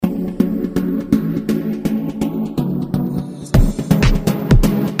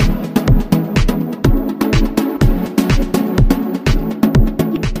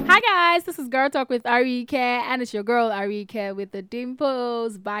Girl Talk with Arike, and it's your girl Arike with the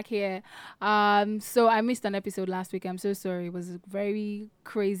dimples back here. So I missed an episode last week. I'm so sorry. It was a very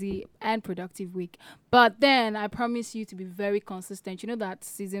crazy and productive week. But then I promise you to be very consistent. You know that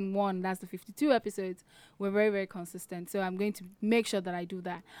season 1, that's the 52 episodes. We're very, very consistent. So I'm going to make sure that I do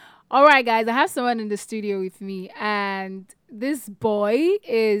that. All right, guys, I have someone in the studio with me, and this boy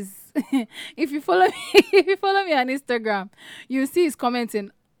is if you follow me if you follow me on Instagram, you see he's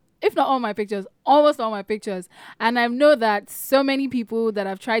commenting, if not all my pictures, almost all my pictures. And I know that so many people that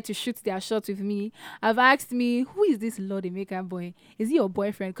have tried to shoot their shots with me have asked me, who is this Lord Emeka boy? Is he your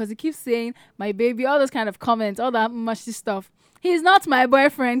boyfriend? Because he keeps saying my baby, all those kind of comments, all that mushy stuff. He's not my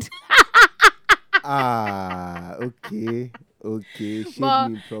boyfriend. Okay. Shave But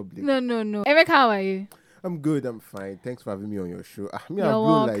me in public. no. Emeka, how are you? I'm good, I'm fine. Thanks for having me on your show. I've You're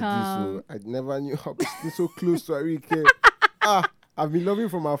grown like this, welcome. so I never knew I've been so close to Arike. I've been loving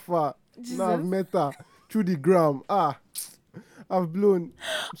from afar. Now I've met her through the gram. I've blown.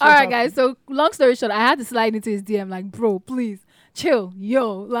 All right, guys. So long story short, I had to slide into his DM like, bro, please chill,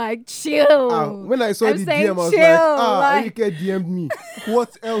 chill. When I saw I'm the saying DM, I was chill, like, Arike DM'd me.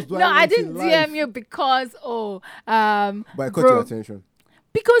 What else do I No, want I didn't in life? DM you because But I caught bro, your attention.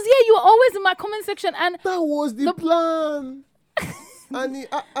 because you were always in my comment section, and That was the plan. And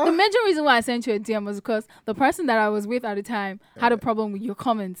the major reason why I sent you a DM was because the person that I was with at the time had a problem with your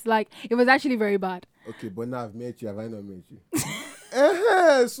comments. Like, it was actually very bad. Okay, but now I've met you. Have I not met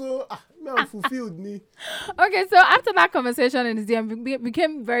you? So I'm fulfilled. Okay, so after that conversation in his DM, we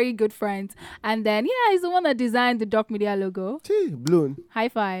became very good friends. And then, he's the one that designed the Doc Media logo. Blown. High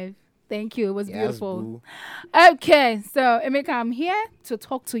five. Thank you. It was Yes, beautiful. boo. Okay, so Emeka, I'm here to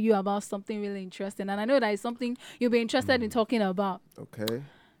talk to you about something really interesting. And I know that is something you'll be interested in talking about. Okay.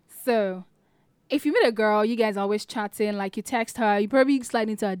 So, if you meet a girl, you guys are always chatting, like you text her, you probably slide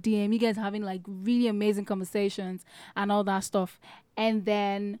into her DM, you guys are having like really amazing conversations and all that stuff. And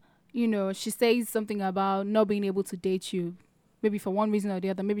then, she says something about not being able to date you. Maybe for one reason or the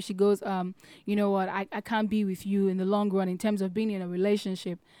other. Maybe she goes, you know what, I can't be with you in the long run in terms of being in a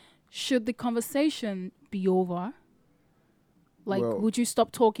relationship. Should the conversation be over? Like, would you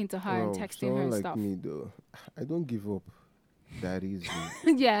stop talking to her and texting her and like stuff? me though, I don't give up that easy.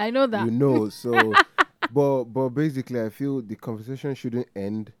 Yeah, I know that. So but basically I feel the conversation shouldn't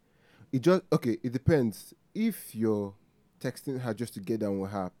end. It depends. If you're texting her just to get down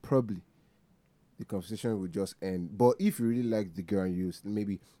with her, probably the conversation will just end. But if you really like the girl and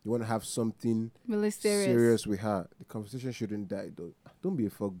maybe you want to have something Really serious with her, the conversation shouldn't die though. Don't be a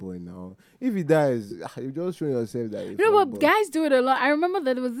fuckboy now. If it dies, you just show yourself that you're No, but fuckboy. guys do it a lot. I remember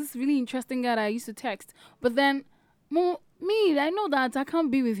that there was this really interesting guy that I used to text. But then, I know that I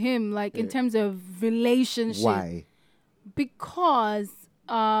can't be with him, like, in terms of relationship. Why? Because,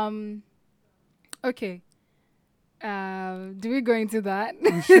 okay. Do we go into that?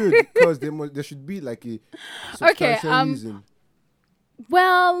 You should, because there should be like a substantial reason.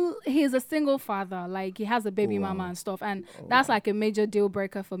 Well, he's a single father. Like, he has a baby Oh, wow. mama and stuff. And that's like a major deal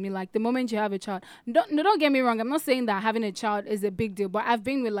breaker for me. Like, the moment you have a child, don't get me wrong. I'm not saying that having a child is a big deal, but I've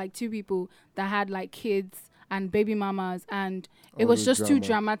been with like 2 people that had like kids and baby mamas, and it All was the just too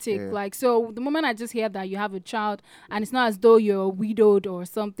drama. dramatic. Yeah. Like, so the moment I just hear that you have a child and it's not as though you're widowed or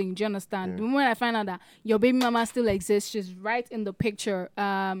something, do you understand? Yeah. The moment I find out that your baby mama still exists, she's right in the picture,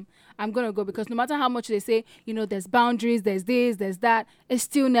 I'm gonna go, because no matter how much they say, there's boundaries, there's this, there's that, it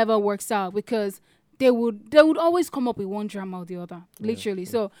still never works out, because they would always come up with one drama or the other, literally.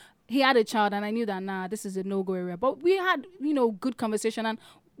 So he had a child, and I knew that this is a no-go area. But we had, good conversation. And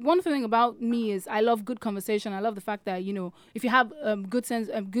one thing about me is I love good conversation. I love the fact that, if you have good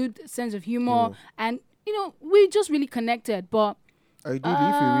sense of humor, and we just really connected. But I do.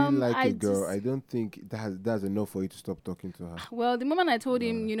 If you really like I a girl, just- I don't think that's enough for you to stop talking to her. well, the moment I told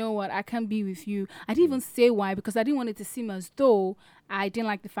him, you know what, I can't be with you, I didn't even say why, because I didn't want it to seem as though I didn't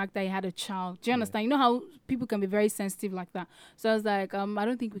like the fact that he had a child. Do you understand? You know how people can be very sensitive like that. So I was like, I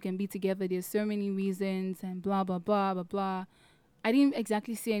don't think we can be together. There's so many reasons and blah, blah, blah, blah, blah. I didn't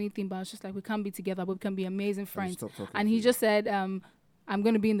exactly say anything, but I was just like, we can't be together, but we can be amazing friends. Stop talking And to he you. just said, I'm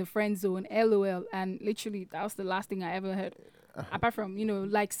going to be in the friend zone, LOL. And literally, that was the last thing I ever heard. Apart from,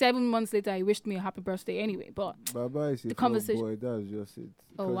 like 7 months later, he wished me a happy birthday anyway. But Baba is a the conversation- boy. That's just it.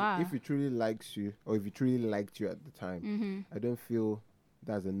 Oh, Because wow. if he truly likes you, or if he truly liked you at the time, I don't feel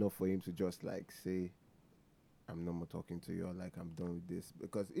that's enough for him to just like say, I'm no more talking to you, or like I'm done with this.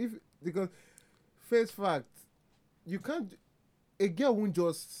 Because face fact, you can't. A girl won't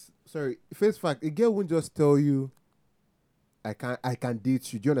just tell you I can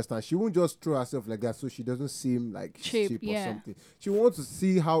date you. Do you understand? She won't just throw herself like that so she doesn't seem like she's Cheap, cheap or yeah. something. She wants to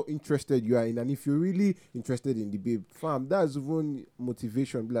see how interested you are in, and if you're really interested in the babe, fam, that's even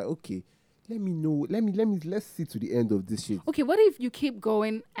motivation. Be like, okay, let me know. Let's see to the end of this shit. Okay, what if you keep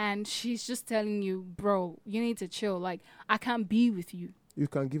going and she's just telling you, bro, you need to chill. Like, I can't be with you. You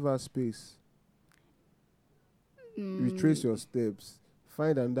can give her space. Mm. Retrace your steps.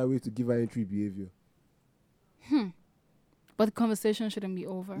 Find another way to give her entry behavior. But the conversation shouldn't be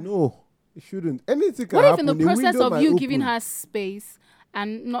over. No, it shouldn't. Anything can What if happen. in the A process window of might you open. giving her space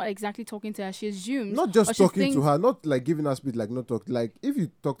and not exactly talking to her, she assumes Not or just she talking to thinks- her, not like giving her speed, like not talk. Like if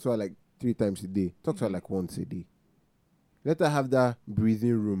you talk to her like 3 times a day, talk to her like once a day. Let her have that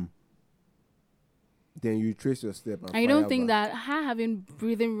breathing room. Then you trace your step. And you don't fire think back. that her having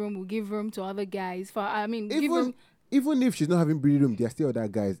breathing room will give room to other guys? Give even room. even if she's not having breathing room, there are still other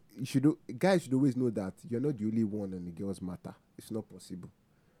guys. Guys should always know that you're not the only one on the girls matter. It's not possible.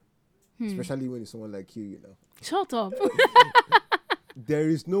 Especially when it's someone like you know. Shut up. There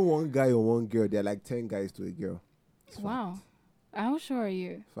is no one guy or one girl. There are like 10 guys to a girl. It's Wow. How sure are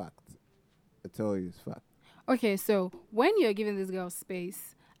you? fact. I tell you, it's fact. Okay, so when you're giving this girl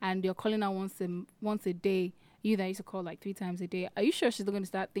space and you're calling her once a day, you that used to call like 3 times a day, are you sure she's not going to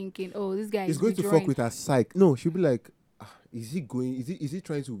start thinking, oh, this guy He's is going to withdrawing? fuck with her psych. No, she'll be like, is he going? Is he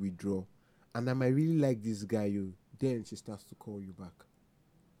trying to withdraw? And I might really like this guy. You then she starts to call you back.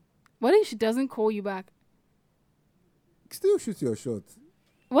 What if she doesn't call you back? Still shoot your shot.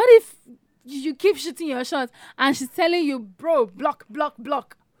 What if you keep shooting your shots and she's telling you, bro, block, block,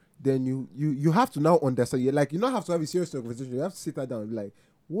 block? Then you have to now understand. You like, you don't have to have a serious conversation. You have to sit her down and be like,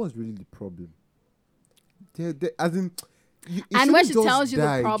 what's really the problem? As in, it And when shouldn't she just tells you the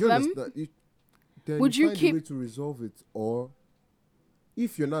die. Do problem, understand? Then would you you find keep- a way to resolve it? Or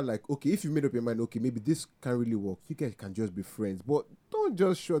if you're not like, okay, if you made up your mind, okay, maybe this can't really work, you guys can just be friends. But don't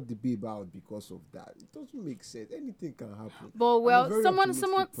just shut the babe out because of that. It doesn't make sense. Anything can happen. But I'm a well, very optimistic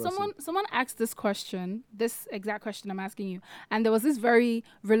person. someone asked this question, this exact question I'm asking you, and there was this very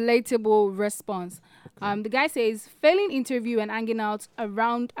relatable response. The guy says failing interview and hanging out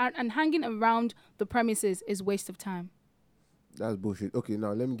around and hanging around the premises is waste of time. That's bullshit. Okay,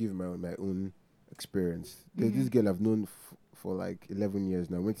 now let me give my own experience. There's this girl I've known for like 11 years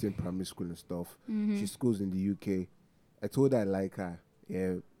now. Went in primary school and stuff. She schools in the UK. I told her I like her.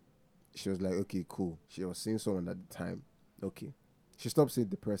 Yeah. She was like, okay, cool. She was seeing someone at the time. Okay. She stopped seeing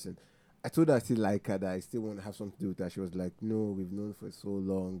the person. I told her I still like her, that I still want to have something to do with her. She was like, no, we've known for so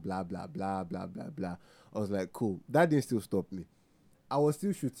long, blah, blah, blah, blah, blah, blah. I was like, cool. That didn't still stop me. I was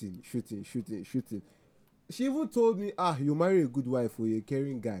still shooting. She even told me, you marry a good wife or a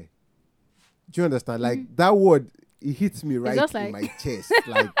caring guy. Do you understand? Like, that word, it hits me right just in like- my chest.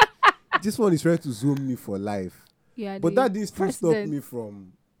 Like, this one is trying to zoom me for life. Yeah, But that didn't still stop president me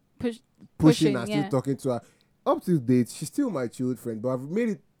from pushing, pushing and still yeah. talking to her. Up to date, she's still my chilled friend. But I've made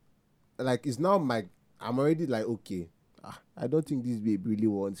it, like, it's now I'm already like, okay, I don't think this babe really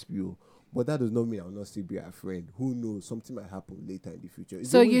wants you. But that does not mean I'll not still be her friend. Who knows? Something might happen later in the future. It's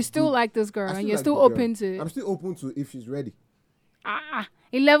So you always still good. like this girl I and you're like still the girl. open to I'm still open to if she's ready.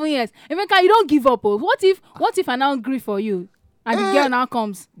 11 years. Emeka, you don't give up. Oh. What if I now agree for you and the girl now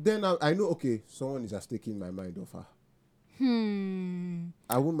comes? Then I know, okay, someone is just taking my mind off her.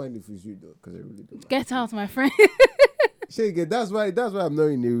 I won't mind if it's you though, because I really don't mind. Get out, my friend. Shege, that's why I'm not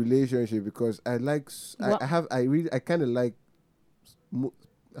in a relationship, because I like What? I kind of like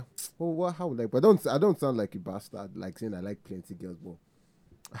how would but I don't sound like a bastard, like saying I like plenty girls, but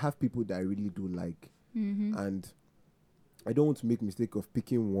I have people that I really do like, and I don't want to make mistake of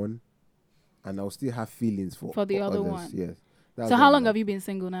picking one and I'll still have feelings for the other others. one. Yes. So how long have you been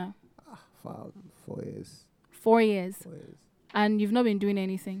single now? 4 years. 4 years. 4 years. And you've not been doing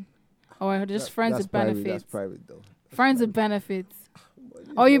anything? Or just friends That's with private, benefits? That's private though. Friends with benefits. But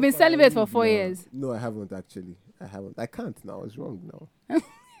Oh, you've been it's not celibate for private. 4 No. years. No, I haven't actually. I can't now. It's wrong now.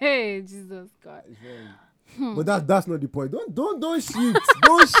 Hey, Jesus God. It's wrong. But that's not the point. Don't shift.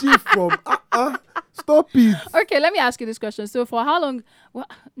 Don't shift from stop it. Okay, let me ask you this question. So for how long? Well,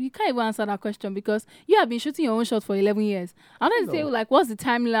 you can't even answer that question because you have been shooting your own shot for 11 years. I want to say, like, what's the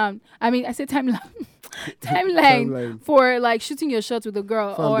timeline? I mean, I say timeline. timeline for, like, shooting your shot with a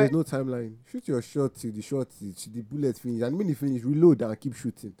girl. Fam, or there's no timeline. Shoot your shot till the bullet finish. And when you finish, reload and keep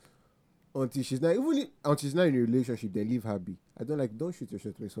shooting. Until she's not in a relationship, then leave her be. Don't shoot your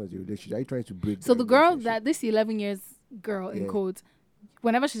shot when someone's in a relationship. Are you trying to break So their the girl relationship? this 11 years girl in Yeah. quotes,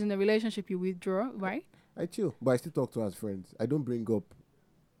 whenever she's in a relationship, you withdraw, right? I chill, but I still talk to her as friends. I don't bring up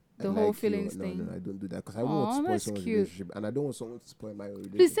I The like whole you. feelings No, thing. I don't do that because I don't want to spoil That's someone's cute. relationship, and I don't want someone to spoil my own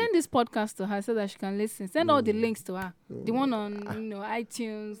relationship. Please send this podcast to her so that she can listen. Send all the No. links to her. The No. one on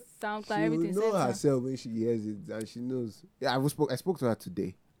iTunes, SoundCloud, She'll everything. know Send to her. herself when she hears it, and she knows. Yeah, I spoke to her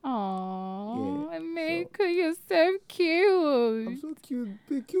today. Oh, Yeah, Emeka, you're so cute. I'm so cute.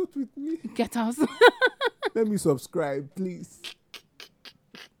 Be cute with me. Get out. Let me subscribe, please.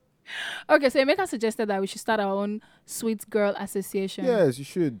 Okay, so Emeka suggested that we should start our own Sweet Girl Association. Yes, you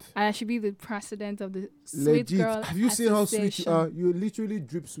should. And I should be the president of the Sweet Legit. Girl Have you seen how sweet you Association. are? You literally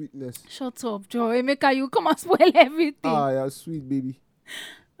drip sweetness. Shut up, Joe. Emeka, you come and spoil everything. Yeah, sweet baby.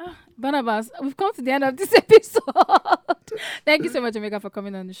 Barnabas, we've come to the end of this episode. Thank you so much, Emeka, for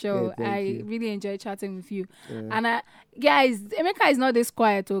coming on the show. Yeah, thank I you. really enjoyed chatting with you. Yeah. And guys, Emeka is not this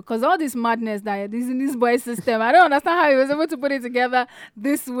quiet, because all this madness that is in this boy system, I don't understand how he was able to put it together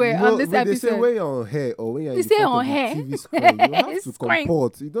this way on this when they say episode. when you're on hair or when you're They in say front on of the hair. TV screen, you have to Screen.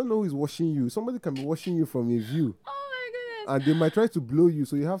 comport. You don't know who's watching you. Somebody can be watching you from a view, Oh my goodness. and they might try to blow you.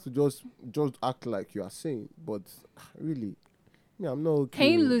 So you have to just act like you are sane. But really, yeah, I'm not okay.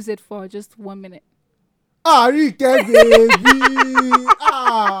 Can you lose it for just 1 minute? Rike, baby.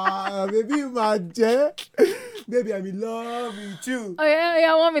 Baby, my jet. Baby, I'm in love with you. Oh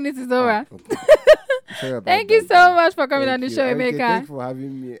yeah, 1 minute is over. Okay. Sorry about Thank you that, so guys. much for coming on Thank the you. show, Arike, Emeka. thanks for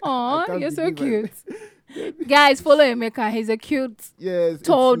having me. I Aw, can't you're so believe cute. Guys, follow Emeka. He's a cute. Yes,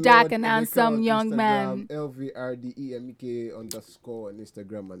 Tall, it's dark, Lord and Emeka handsome on young Instagram, man. LVRDEMEK _ on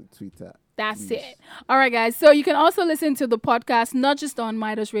Instagram and Twitter. That's Please. it. All right, guys. So you can also listen to the podcast, not just on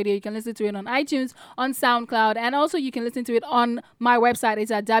Midas Radio. You can listen to it on iTunes, on SoundCloud, and also you can listen to it on my website. It's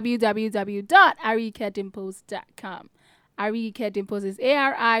at www.arikeddimples.com. Arike Dimples is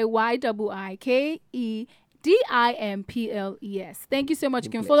ARIYIKEDIMPLES. Thank you so much.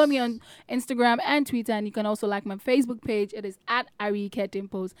 You can follow me on Instagram and Twitter, and you can also like my Facebook page. It is at Arike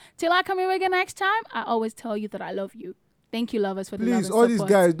Dimples. Till I come here again next time, I always tell you that I love you. Thank you, lovers, for the love Please, and all these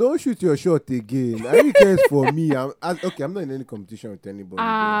support. guys, don't shoot your shot again. I really cares for me. I'm not in any competition with anybody.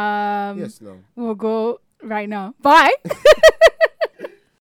 Yes, no. we'll go right now. Bye.